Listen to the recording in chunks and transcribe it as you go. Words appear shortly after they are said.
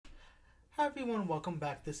Hi everyone, welcome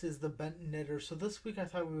back. This is the Bent Knitter. So this week I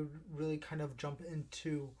thought we would really kind of jump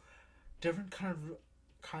into different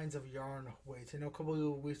kinds of yarn weights. I know a couple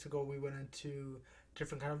of weeks ago we went into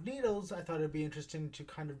different kind of needles. I thought it'd be interesting to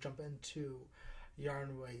kind of jump into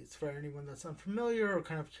yarn weights for anyone that's unfamiliar or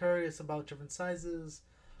kind of curious about different sizes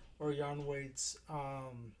or yarn weights.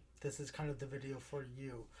 This is kind of the video for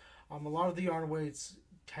you. A lot of the yarn weights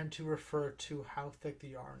tend to refer to how thick the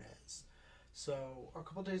yarn is. So a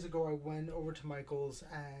couple days ago, I went over to Michael's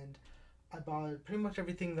and I bought pretty much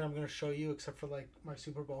everything that I'm going to show you, except for like my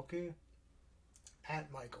super bulky,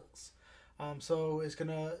 at Michael's. So it's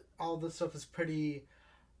gonna all this stuff is pretty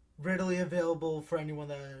readily available for anyone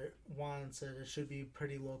that wants it. It should be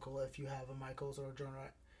pretty local if you have a Michael's or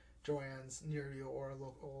a Joann's near you or a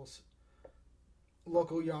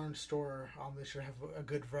local yarn store. They should have a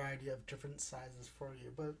good variety of different sizes for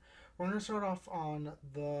you. But we're gonna start off on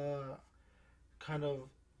the kind of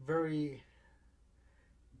very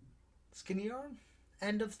skinny yarn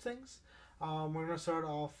end of things. We're going to start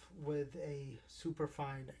off with a super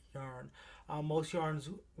fine yarn. Most yarns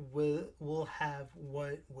will have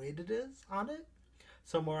what weight it is on it,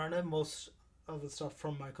 somewhere on it. Most of the stuff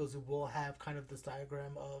from Michael's will have kind of this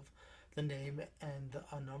diagram of the name and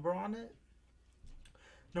a number on it.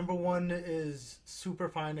 Number 1 is super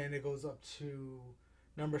fine and it goes up to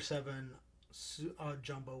number 7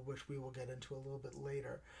 jumbo, which we will get into a little bit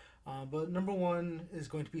later. But number 1 is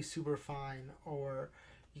going to be super fine, or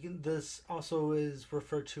this also is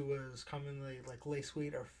referred to as commonly like lace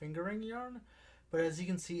weight or fingering yarn. But as you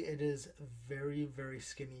can see, it is very, very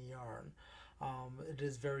skinny yarn. It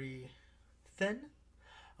is very thin.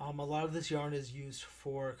 A lot of this yarn is used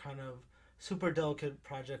for kind of super delicate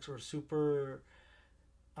projects or super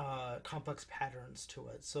complex patterns to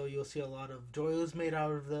it. So you'll see a lot of doilies made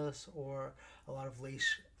out of this, or a lot of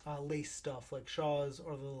lace stuff like shawls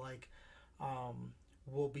or the like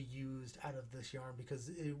will be used out of this yarn because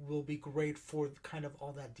it will be great for kind of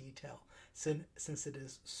all that detail since it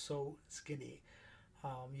is so skinny.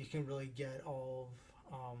 You can really get all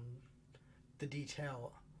of the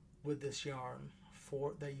detail with this yarn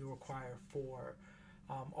that you require for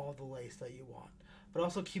all the lace that you want. But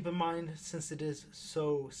also keep in mind, since it is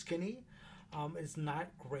so skinny, it's not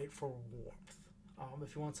great for warmth.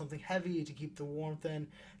 If you want something heavy to keep the warmth in,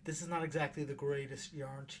 this is not exactly the greatest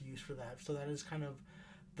yarn to use for that. So that is kind of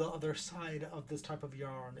the other side of this type of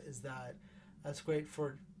yarn, is that it's great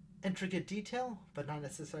for intricate detail, but not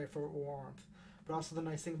necessary for warmth. But also the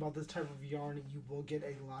nice thing about this type of yarn, you will get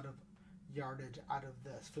a lot of yardage out of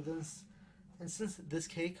this. For this instance, this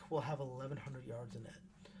cake will have 1,100 yards in it.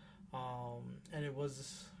 And it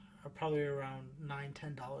was probably around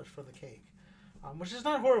 $9-10 for the cake, which is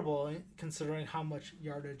not horrible considering how much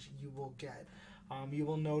yardage you will get. You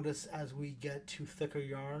will notice as we get to thicker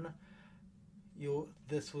yarn,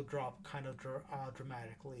 this will drop kind of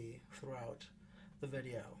dramatically throughout the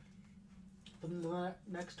video. But the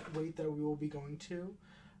next weight that we will be going to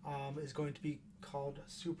is going to be called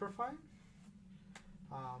Superfine,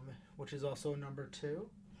 which is also number 2.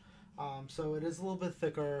 So it is a little bit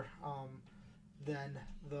thicker than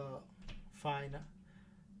the fine,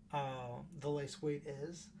 the lace weight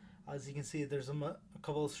is. As you can see, there's a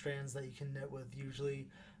couple of strands that you can knit with. Usually,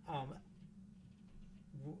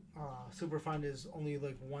 superfine is only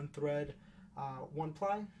like one thread, one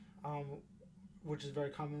ply, which is very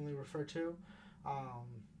commonly referred to.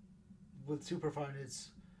 With superfine, it's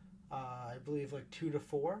I believe like 2 to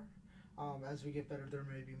 4. As we get better, there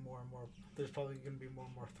may be more and more. There's probably going to be more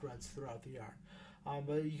and more threads throughout the yarn.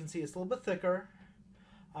 But you can see it's a little bit thicker.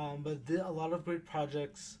 But a lot of great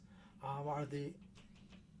projects are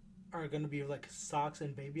going to be like socks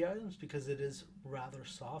and baby items because it is rather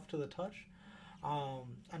soft to the touch.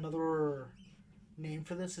 Another name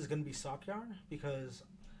for this is going to be sock yarn because,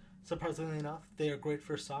 surprisingly enough, they are great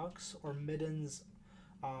for socks or middens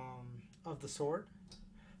of the sort.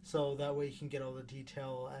 So that way you can get all the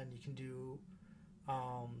detail and you can do,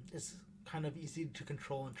 it's kind of easy to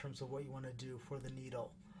control in terms of what you want to do for the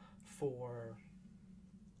needle for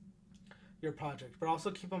your project. But also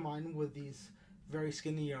keep in mind with these very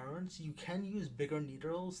skinny yarns, you can use bigger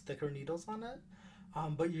needles, thicker needles on it,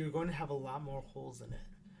 but you're going to have a lot more holes in it.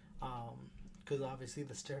 Because obviously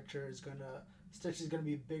the stitch is going to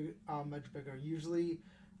be big, much bigger. Usually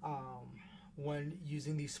when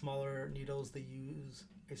using these smaller needles, they use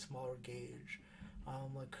a smaller gauge,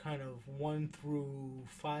 like kind of 1 through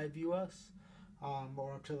 5 US,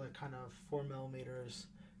 or up to like kind of 4 millimeters.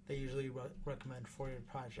 They usually recommend for your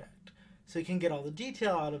project, so you can get all the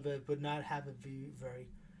detail out of it, but not have it be very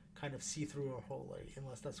kind of see-through or holy,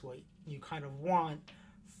 unless that's what you kind of want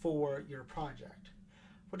for your project.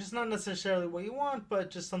 which is not necessarily what you want, but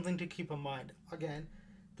just something to keep in mind. Again,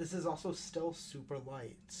 this is also still super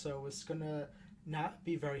light, so it's gonna not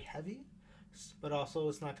be very heavy, but also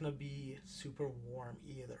it's not gonna be super warm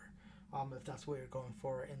either. If that's what you're going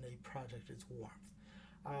for in a project, it's warmth.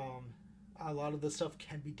 Um, a lot of this stuff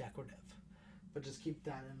can be decorative, but just keep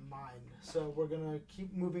that in mind. So we're gonna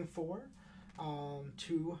keep moving forward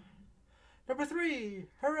to number 3.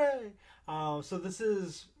 Hooray! So this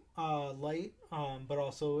is light, but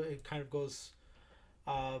also it kind of goes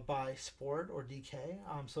by sport or DK.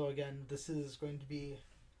 So again, this is going to be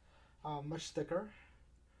much thicker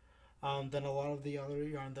than a lot of the other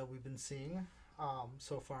yarn that we've been seeing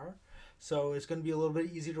so far. So it's going to be a little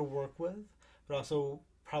bit easier to work with, but also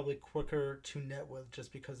probably quicker to knit with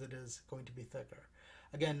just because it is going to be thicker.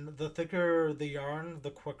 Again, the thicker the yarn,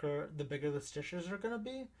 the quicker, the bigger the stitches are going to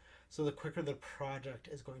be. So the quicker the project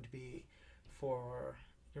is going to be for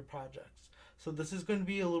your projects. So this is going to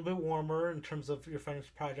be a little bit warmer in terms of your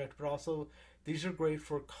finished project, but also these are great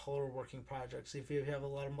for color working projects. If you have a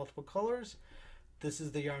lot of multiple colors, this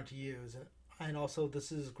is the yarn to use. And also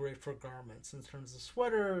this is great for garments in terms of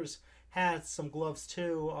sweaters, hats, some gloves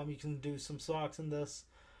too. You can do some socks in this.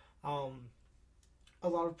 A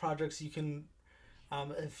lot of projects you can,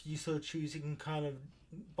 if you so choose, you can kind of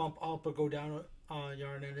bump up or go down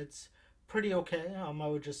yarn, and it's pretty okay. I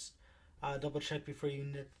would just double check before you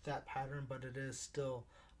knit that pattern, but it is still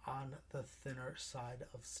on the thinner side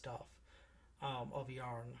of stuff, of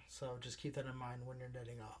yarn. So just keep that in mind when you're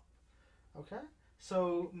knitting up. Okay,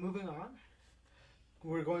 so moving on,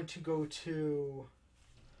 we're going to go to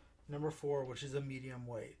number 4, which is a medium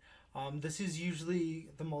weight. This is usually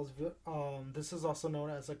the most, this is also known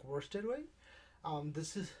as like worsted weight.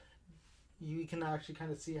 This is, you can actually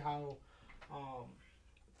kind of see how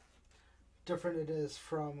different it is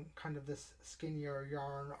from kind of this skinnier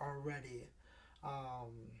yarn already,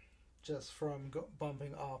 just from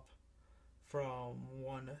bumping up from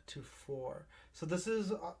 1 to 4. So this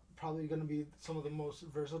is probably going to be some of the most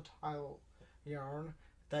versatile yarn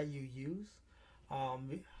that you use.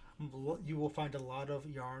 You will find a lot of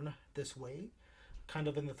yarn this weight, kind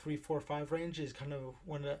of in the 3, 4, 5 range is kind of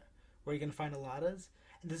where you're going to find a lot is.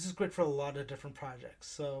 And this is great for a lot of different projects.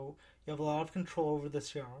 So you have a lot of control over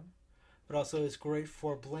this yarn, but also it's great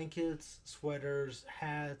for blankets, sweaters,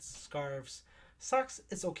 hats, scarves. Socks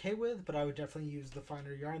it's okay with, but I would definitely use the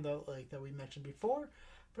finer yarn though, like that we mentioned before.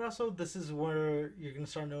 But also this is where you're going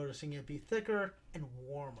to start noticing it be thicker and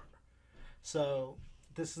warmer. So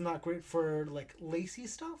this is not great for like lacy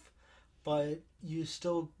stuff, but you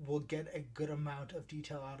still will get a good amount of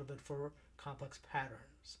detail out of it for complex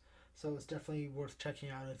patterns. So it's definitely worth checking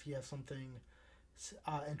out if you have something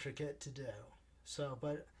intricate to do. So,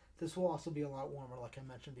 but this will also be a lot warmer, like I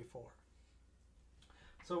mentioned before.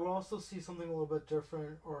 So we'll also see something a little bit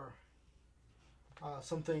different, or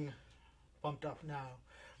something bumped up now.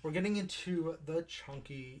 We're getting into the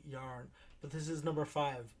chunky yarn, but this is number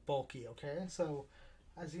 5, bulky, okay? So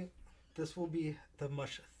this will be the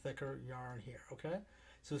much thicker yarn here, okay?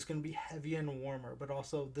 So it's going to be heavy and warmer, but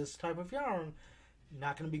also this type of yarn,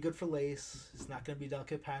 not going to be good for lace. It's not going to be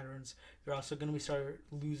delicate patterns. You're also going to start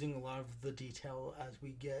losing a lot of the detail as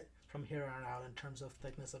we get from here on out in terms of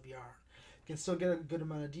thickness of yarn. You can still get a good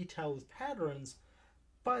amount of detail with patterns,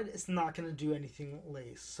 but it's not going to do anything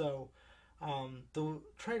lace. So the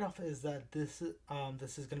trade-off is that this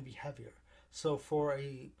is going to be heavier. So for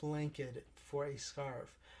a blanket, for a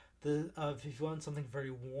scarf, if you want something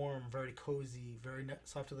very warm, very cozy, very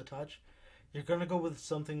soft to the touch, you're going to go with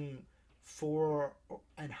something 4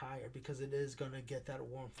 and higher because it is going to get that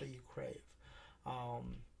warmth that you crave.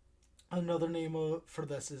 Another name for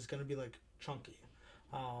this is going to be like chunky.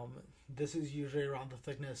 This is usually around the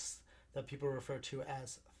thickness that people refer to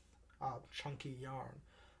as chunky yarn.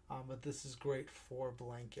 But this is great for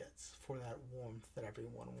blankets, for that warmth that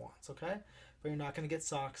everyone wants, okay? But you're not going to get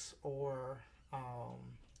socks or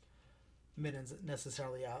mittens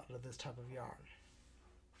necessarily out of this type of yarn.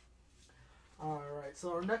 Alright,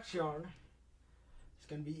 so our next yarn is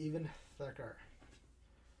going to be even thicker.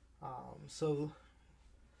 So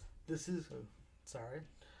this is,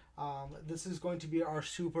 this is going to be our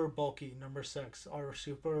super bulky, number 6, our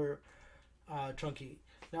super chunky.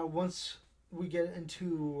 Now once we get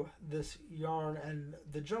into this yarn and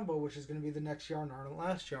the jumbo, which is going to be the next yarn, our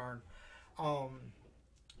last yarn,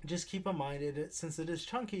 just keep in mind, since it is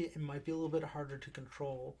chunky, it might be a little bit harder to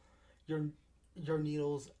control your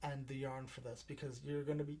needles and the yarn for this, because you're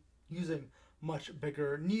going to be using much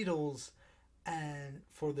bigger needles and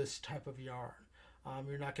for this type of yarn.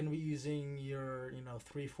 You're not going to be using your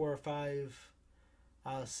 3, 4, or 5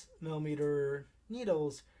 millimeter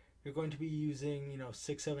needles. you're going to be using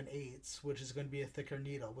 6/7/8, which is going to be a thicker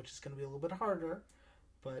needle, which is going to be a little bit harder,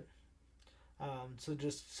 but so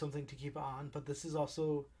just something to keep on. But this is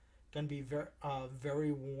also going to be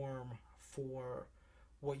very warm for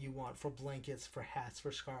what you want, for blankets, for hats,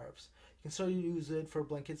 for scarves. You can still use it for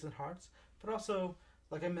blankets and hearts, but also,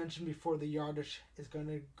 like I mentioned before, the yardage is going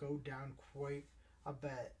to go down quite a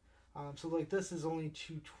bit. So like this is only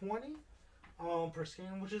 220 per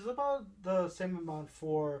skein, which is about the same amount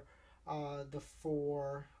for the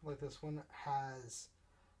four. Like this one has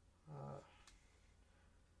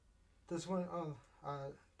this one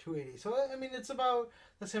 280. So I mean it's about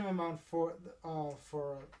the same amount for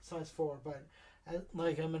size 4, but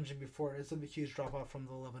like I mentioned before, it's a huge drop off from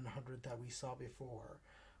the 1100 that we saw before.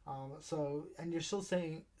 So and you're still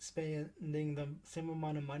spending the same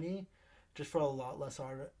amount of money just for a lot less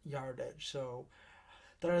yardage. So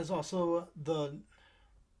that is also the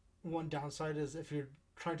one downside, is if you're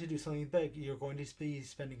trying to do something big, you're going to be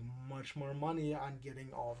spending much more money on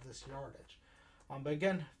getting all of this yardage. But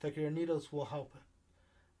again, thicker needles will help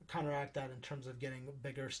counteract that in terms of getting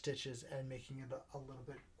bigger stitches and making it a little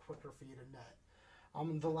bit quicker for you to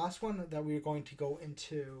knit. The last one that we're going to go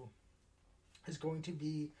into is going to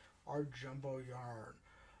be our jumbo yarn.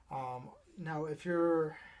 Now, if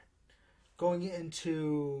you're going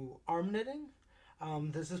into arm knitting,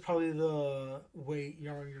 this is probably the weight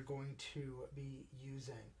yarn you're going to be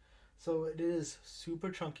using. So it is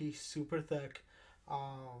super chunky, super thick,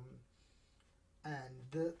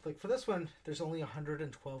 and like for this one, there's only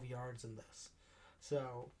 112 yards in this,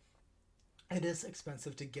 so it is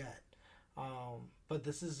expensive to get. But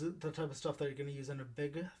this is the type of stuff that you're going to use in a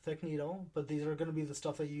big, thick needle. But these are going to be the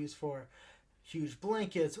stuff that you use for huge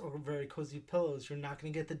blankets or very cozy pillows. You're not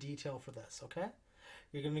going to get the detail for this, okay?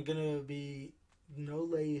 You're going to be no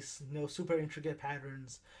lace, no super intricate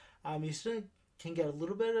patterns. You still can get a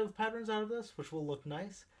little bit of patterns out of this, which will look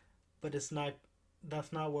nice, but it's not.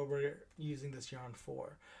 That's not what we're using this yarn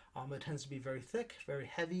for. It tends to be very thick, very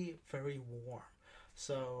heavy, very warm.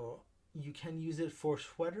 So you can use it for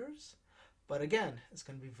sweaters, but again, it's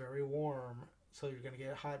going to be very warm, so you're going to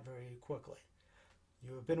get hot very quickly.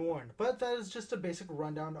 You have been warned. But that is just a basic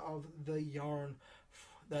rundown of the yarn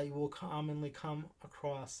that you will commonly come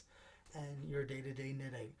across in your day-to-day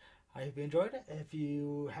knitting. I hope you enjoyed it. If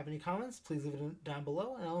you have any comments, please leave it down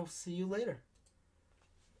below, and I'll see you later.